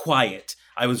quiet.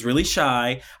 I was really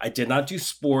shy. I did not do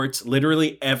sports.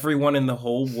 Literally everyone in the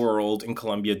whole world in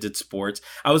Colombia did sports.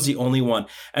 I was the only one.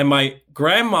 And my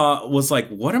grandma was like,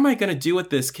 what am I going to do with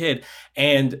this kid?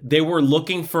 And they were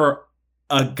looking for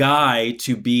a guy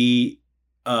to be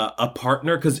a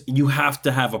partner, because you have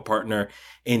to have a partner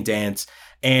in dance.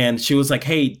 And she was like,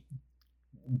 hey,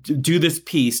 do this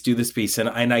piece.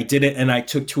 And I did it, and I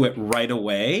took to it right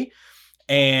away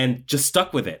and just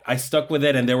stuck with it. I stuck with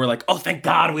it, and they were like, oh, thank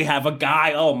God we have a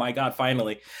guy. Oh my God,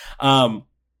 finally. And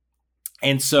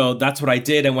so that's what I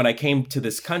did. And when I came to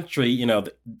this country, you know,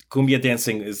 cumbia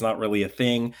dancing is not really a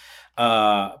thing.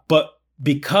 But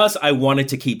because I wanted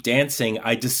to keep dancing,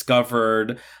 I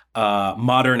discovered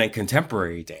modern and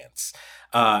contemporary dance.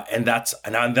 And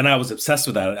then I was obsessed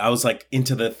with that. I was like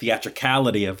into the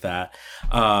theatricality of that,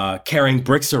 carrying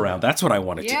bricks around. That's what I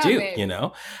wanted to do, babe. You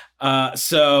know?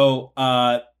 So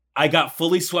I got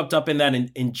fully swept up in that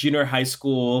in junior high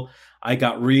school. I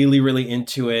got really, really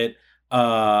into it.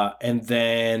 And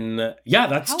then,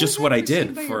 that's just what I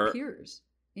did by for your peers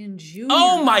in junior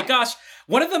Oh my high? gosh.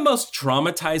 One of the most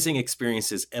traumatizing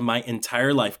experiences in my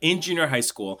entire life in junior high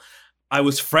school. I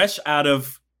was fresh out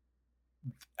of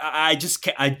I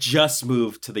just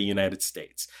moved to the United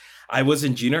States. I was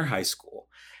in junior high school.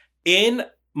 In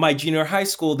my junior high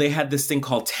school, they had this thing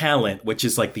called talent, which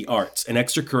is like the arts, an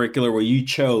extracurricular where you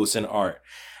chose an art.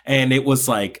 And it was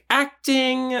like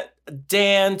acting,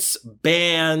 dance,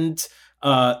 band,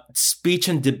 speech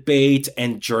and debate,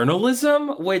 and journalism,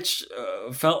 which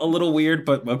felt a little weird,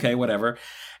 but okay, whatever.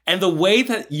 And the way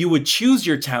that you would choose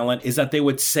your talent is that they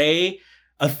would say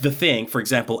the thing, for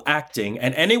example, acting,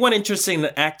 and anyone interested in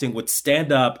acting would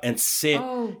stand up and sit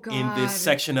in this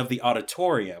section of the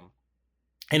auditorium.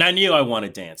 And I knew I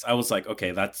wanted to dance. I was like,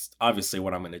 okay, that's obviously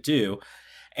what I'm going to do.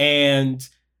 And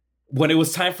when it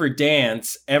was time for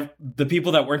dance, the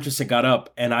people that were interested got up,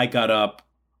 and I got up.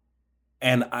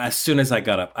 And as soon as I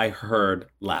got up, I heard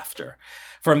laughter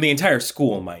from the entire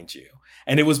school, mind you.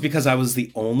 And it was because I was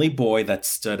the only boy that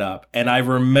stood up. And I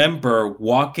remember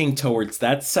walking towards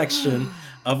that section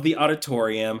of the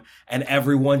auditorium and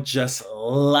everyone just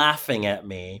laughing at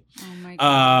me. Oh my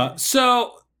God.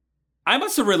 So I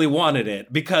must have really wanted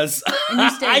it, because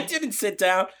I didn't sit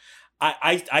down.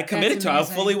 I committed to it. I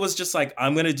fully was just like,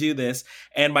 I'm going to do this.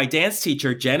 And my dance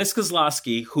teacher, Janice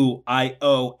Kozlowski, who I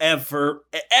owe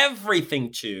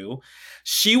everything to,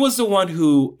 she was the one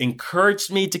who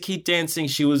encouraged me to keep dancing.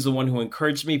 She was the one who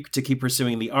encouraged me to keep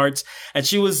pursuing the arts. And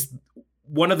she was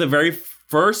one of the very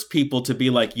first people to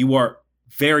be like, you are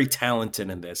very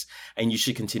talented in this, and you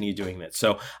should continue doing that.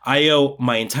 So I owe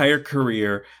my entire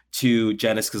career to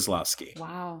Janice Kozlowski.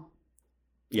 Wow.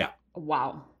 Yeah.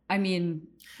 Wow. I mean,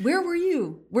 where were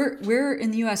you? Where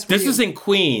in the U.S. were This you? was in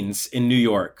Queens, in New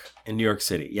York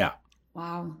City. Yeah.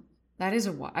 Wow. That is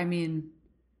I mean,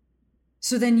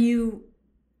 so then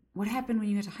what happened when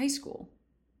you went to high school?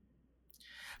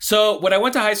 So when I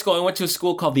went to high school, I went to a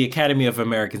school called the Academy of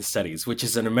American Studies, which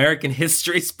is an American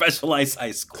history specialized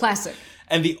high school. Classic.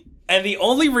 And the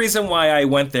only reason why I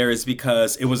went there is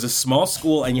because it was a small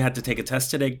school and you had to take a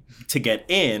test to get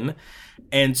in.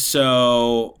 And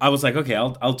so I was like, okay,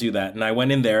 I'll do that. And I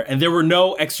went in there, and there were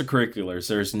no extracurriculars.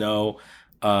 There's no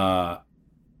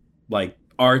like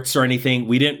arts or anything.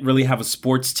 We didn't really have a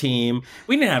sports team.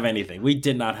 We didn't have anything. We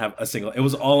did not have a single. It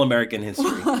was all American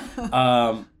history.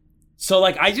 So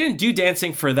like I didn't do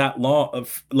dancing for that long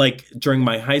of like during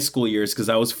my high school years because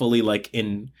I was fully like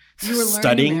in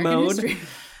studying mode.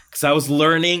 Because I was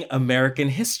learning American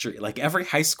history, like every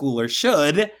high schooler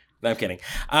should. No, I'm kidding.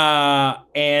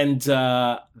 And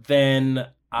then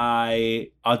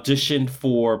I auditioned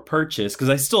for Purchase because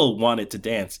I still wanted to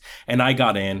dance, and I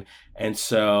got in, and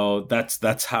so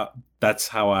that's how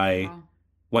I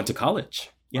went to college.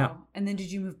 Yeah. Wow. And then did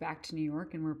you move back to New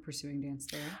York and were pursuing dance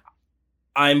there?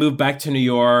 I moved back to New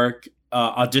York,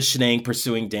 auditioning,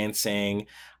 pursuing dancing.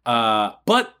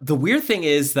 But the weird thing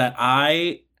is that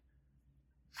I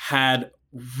had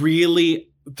really,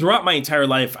 throughout my entire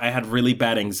life, I had really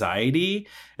bad anxiety,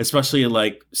 especially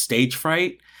like stage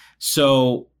fright.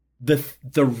 So the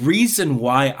reason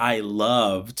why I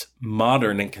loved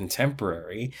modern and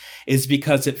contemporary is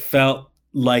because it felt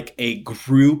like a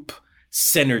group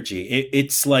synergy.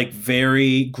 It's like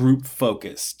very group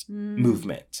focused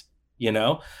movement, you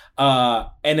know?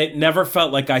 And it never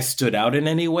felt like I stood out in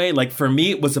any way. Like for me,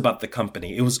 it was about the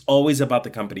company. It was always about the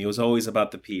company. It was always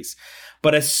about the piece.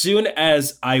 But as soon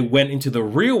as I went into the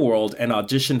real world and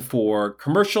auditioned for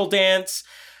commercial dance,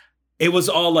 it was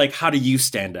all like, how do you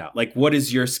stand out? Like, what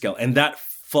is your skill? And that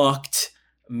fucked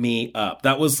me up.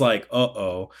 That was like,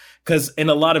 uh-oh. Because in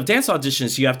a lot of dance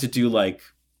auditions, you have to do like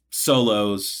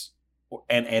solos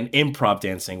and improv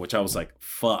dancing, which I was like,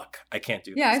 fuck, I can't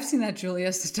do Yeah, this. I've seen that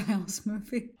Julia Stiles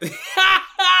movie.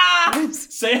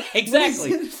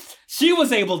 Exactly. She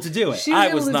was able to do it.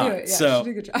 I was not. Do it. Yeah, so she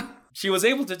did a good job. she was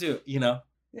able to do it, you know?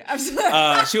 Yeah,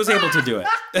 absolutely. She was able to do it.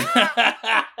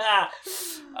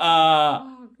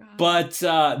 Oh, God. But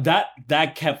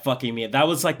that kept fucking me. That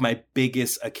was like my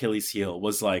biggest Achilles heel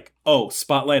was like, oh,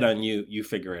 spotlight on you. You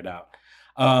figure it out.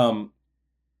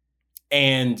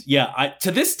 And yeah,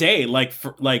 to this day,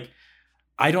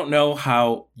 I don't know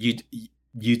how you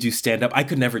do stand up. I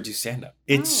could never do stand up.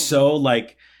 It's so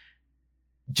like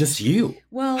just you.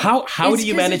 Well, how do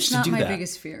you manage to do that? It's not my that?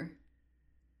 biggest fear.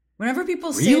 Whenever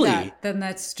people say Really? that, then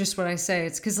that's just what I say.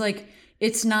 It's because like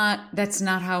that's not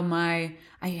how I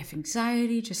have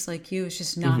anxiety just like you. It's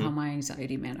just not how my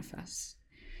anxiety manifests.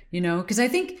 You know, because I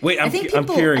think I'm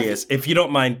curious if you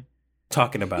don't mind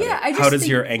talking about it. How does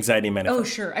your anxiety manifest? Oh,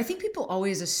 sure. I think people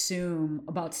always assume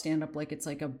about stand-up like it's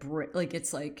like like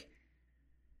it's like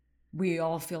we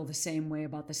all feel the same way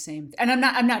about the same. And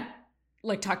I'm not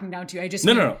like talking down to you. I just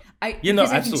No. I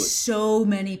absolutely. think so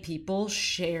many people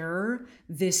share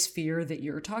this fear that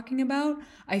you're talking about.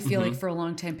 I feel like for a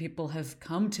long time people have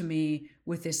come to me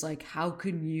with this like, how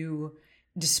can you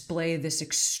display this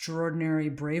extraordinary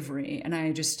bravery? And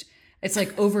it's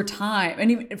like over time,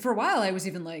 and even for a while I was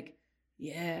even like,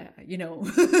 yeah, you know,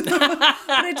 but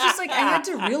it's just like, I had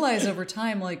to realize over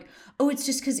time, like, oh, it's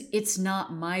just because it's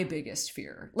not my biggest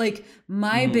fear. Like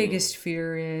my biggest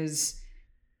fear is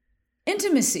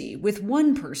intimacy with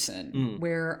one person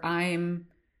where I'm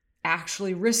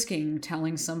actually risking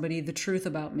telling somebody the truth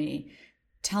about me.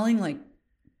 Telling like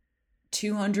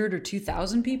 200 or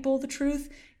 2,000 people the truth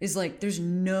is like, there's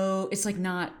no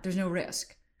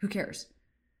risk. Who cares?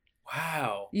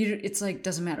 Wow. It's like,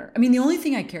 doesn't matter. I mean, the only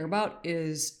thing I care about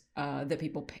is that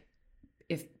people pay,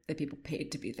 that people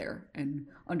paid to be there and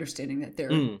understanding that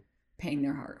they're paying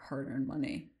their hard-earned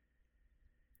money.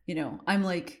 You know, I'm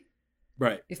like,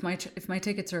 right. If my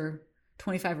tickets are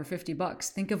 $25 or $50,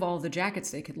 think of all the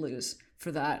jackets they could lose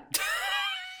for that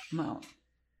amount.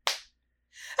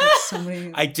 Like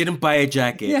somebody... I didn't buy a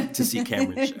jacket to see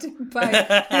Cameron's show. I didn't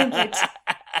buy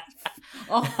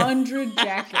 100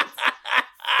 jackets.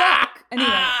 Fuck.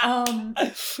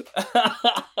 Anyway,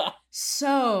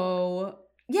 so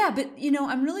yeah, but you know,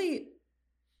 I'm really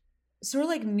sort of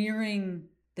like nearing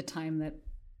the time that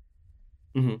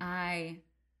I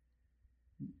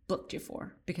booked you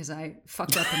for because I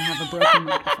fucked up and have a broken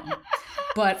microphone.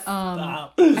 But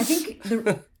I think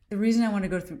the reason I want to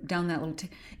go down that little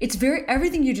it's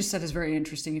everything you just said is very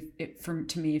interesting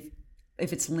to me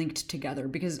if it's linked together,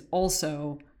 because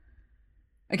also,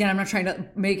 again, I'm not trying to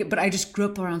make it, but I just grew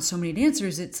up around so many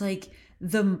dancers. It's like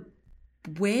the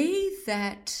way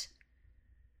that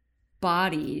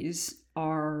bodies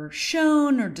are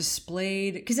shown or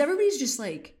displayed, because everybody's just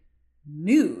like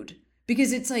nude,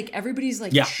 because it's like everybody's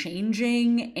like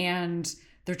changing, and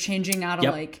they're changing out of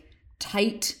like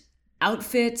tight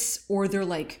outfits, or they're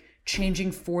like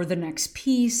changing for the next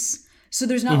piece. So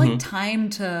there's not like time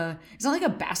to, it's not like a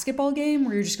basketball game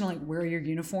where you're just gonna like wear your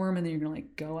uniform and then you're gonna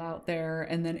like go out there,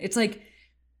 and then it's like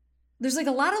there's like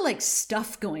a lot of like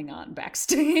stuff going on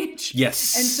backstage.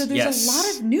 Yes. And so there's a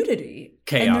lot of nudity.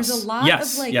 Chaos. And there's a lot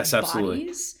Yes. of like Yes, absolutely.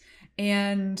 bodies.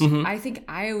 And Mhm. I think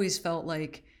I always felt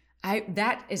like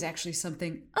that is actually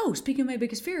something, speaking of my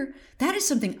biggest fear, that is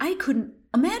something I couldn't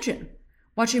imagine.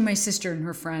 Watching my sister and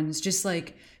her friends just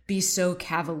like be so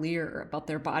cavalier about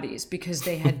their bodies because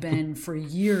they had been for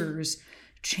years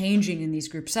changing in these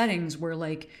group settings where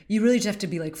like you really just have to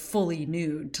be like fully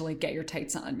nude to like get your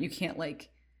tights on. You can't like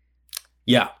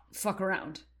fuck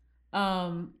around.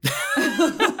 I'm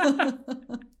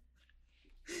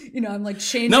like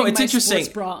changing my sports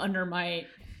bra under my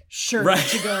shirt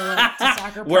to go like to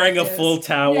soccer wearing practice. a full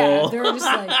towel. Yeah, they're just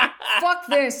like, fuck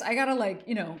this. I gotta like,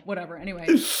 whatever. Anyway.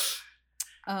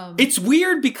 It's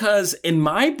weird because in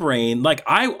my brain, like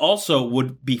I also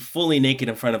would be fully naked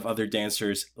in front of other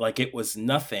dancers like it was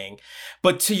nothing.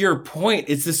 But to your point,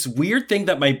 it's this weird thing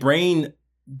that my brain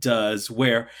does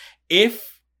where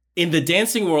if in the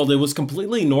dancing world it was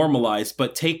completely normalized,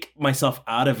 but take myself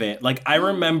out of it. Like I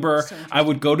remember I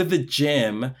would go to the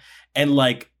gym and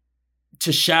like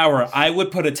to shower, I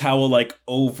would put a towel like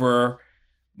over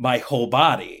my whole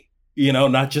body.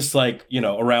 Not just like,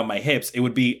 around my hips. It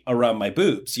would be around my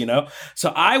boobs, So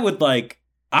I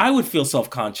would feel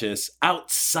self-conscious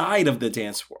outside of the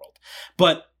dance world.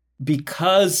 But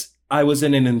because I was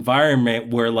in an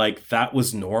environment where like that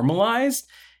was normalized,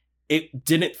 it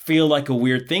didn't feel like a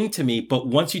weird thing to me. But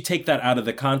once you take that out of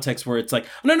the context where it's like,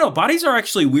 no, bodies are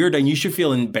actually weird and you should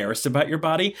feel embarrassed about your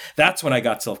body. That's when I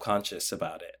got self-conscious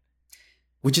about it,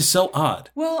 which is so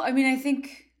odd. Well, I mean, I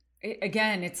think,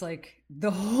 again, it's like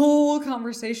the whole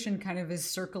conversation kind of is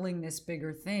circling this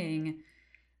bigger thing.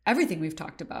 Everything we've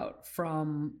talked about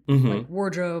from like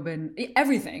wardrobe and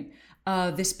everything,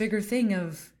 this bigger thing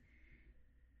of,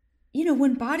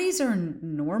 when bodies are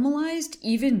normalized,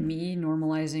 even me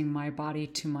normalizing my body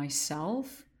to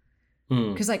myself,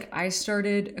 because like I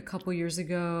started a couple years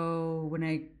ago when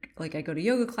I go to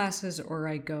yoga classes or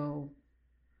I go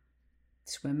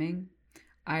swimming,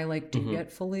 I like do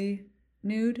get fully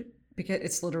nude because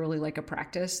it's literally like a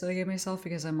practice that I gave myself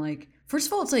because I'm like, first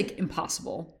of all, it's like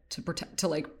impossible to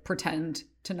pretend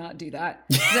to not do that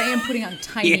because I am putting on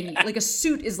tiny, like a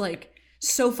suit is like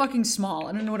so fucking small.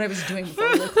 I don't know what I was doing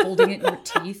before, like holding it in your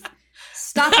teeth.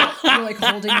 Stop it. You're like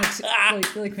holding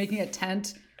it, like making a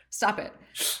tent. Stop it.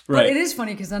 But it is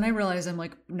funny because then I realize I'm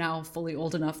like now fully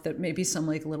old enough that maybe some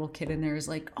like little kid in there is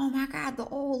like, oh my God, the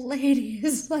old lady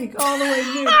is like all the way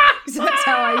nude. Because that's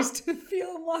how I used to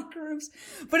feel in locker rooms.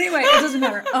 But anyway, it doesn't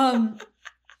matter.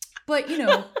 But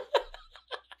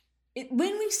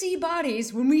when we see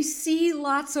bodies, when we see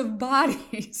lots of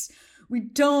bodies, we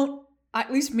don't, at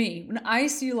least me, when I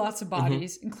see lots of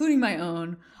bodies, including my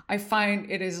own, I find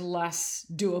it is less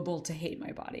doable to hate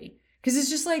my body. Because it's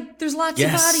just like, there's lots of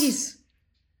bodies.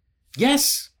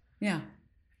 Yes. Yeah.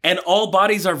 And all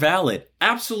bodies are valid.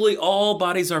 Absolutely all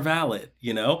bodies are valid,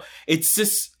 It's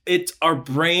just, it's our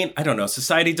brain. I don't know.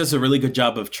 Society does a really good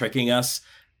job of tricking us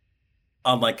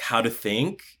on like how to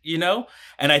think,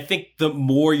 And I think the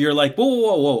more you're like,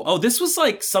 whoa. Oh, this was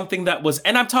like something that was,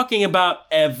 and I'm talking about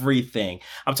everything.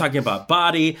 I'm talking about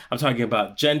body. I'm talking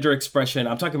about gender expression.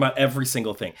 I'm talking about every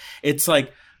single thing. It's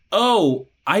like, oh,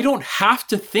 I don't have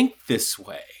to think this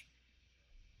way.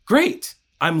 Great.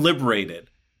 I'm liberated.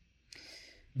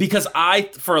 Because I,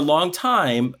 for a long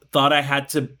time, thought I had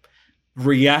to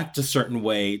react a certain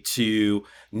way to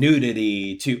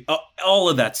nudity, to all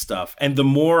of that stuff. And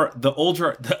the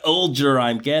older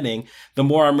I'm getting, the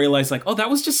more I'm realizing like, oh, that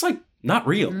was just like not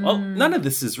real. Well, none of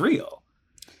this is real.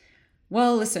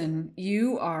 Well, listen,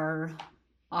 you are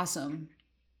awesome.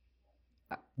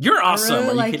 You're awesome. I really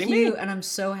Are you like kidding you, me? and I'm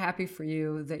so happy for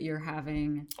you that you're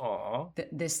having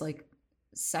this like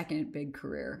second big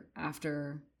career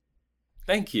after.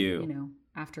 Thank you.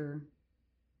 After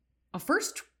a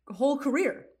first whole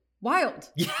career. Wild.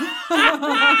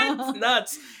 It's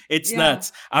nuts. It's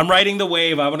nuts. I'm riding the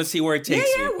wave. I want to see where it takes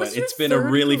me, but it's been a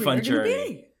really fun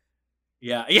journey.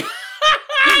 Yeah.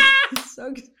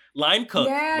 So good. Line cook.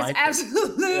 Yes, Line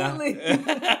absolutely. Cook.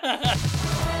 Yeah.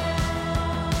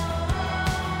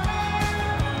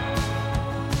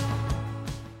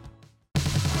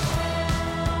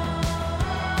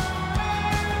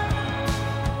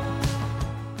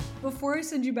 Before I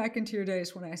send you back into your day, I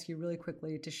just want to ask you really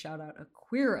quickly to shout out a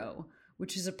queero,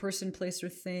 which is a person, place, or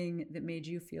thing that made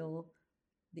you feel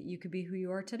that you could be who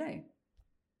you are today.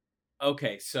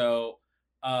 Okay, so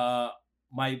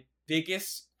my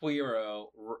biggest queero,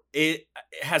 it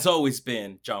has always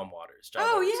been John Waters. John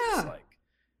Waters is like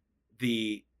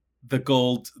the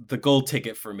gold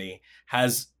ticket for me.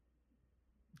 Has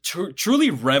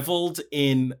truly reveled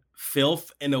in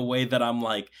filth in a way that I'm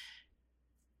like,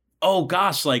 oh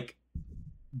gosh, like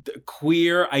the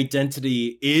queer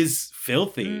identity is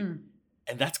filthy.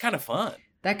 And that's kind of fun.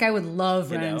 That guy would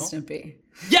love You Ren and know? Stimpy.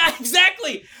 Yeah,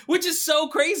 exactly. Which is so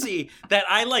crazy that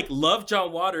I like loved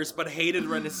John Waters, but hated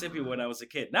Ren and Stimpy when I was a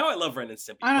kid. Now I love Ren and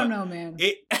Stimpy. I don't but know, man.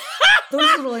 It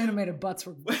Those little animated butts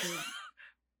were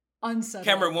unsettling.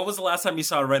 Cameron, when was the last time you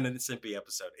saw a Ren and Stimpy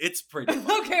episode? It's pretty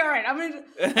fun. Okay, all right. I'm gonna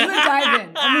dive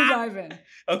in. I'm gonna dive in.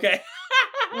 Okay.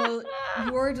 Well,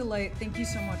 you're a delight. Thank you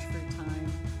so much for your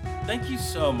time. Thank you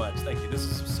so much. Thank you. This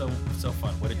is so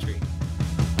fun. What a treat.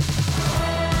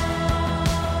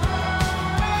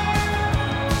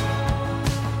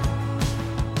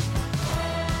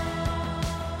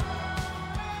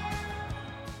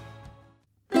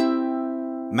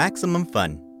 Maximum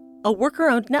Fun. A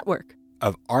worker-owned network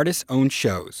of artist-owned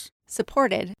shows.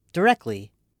 Supported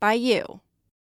Directly by you.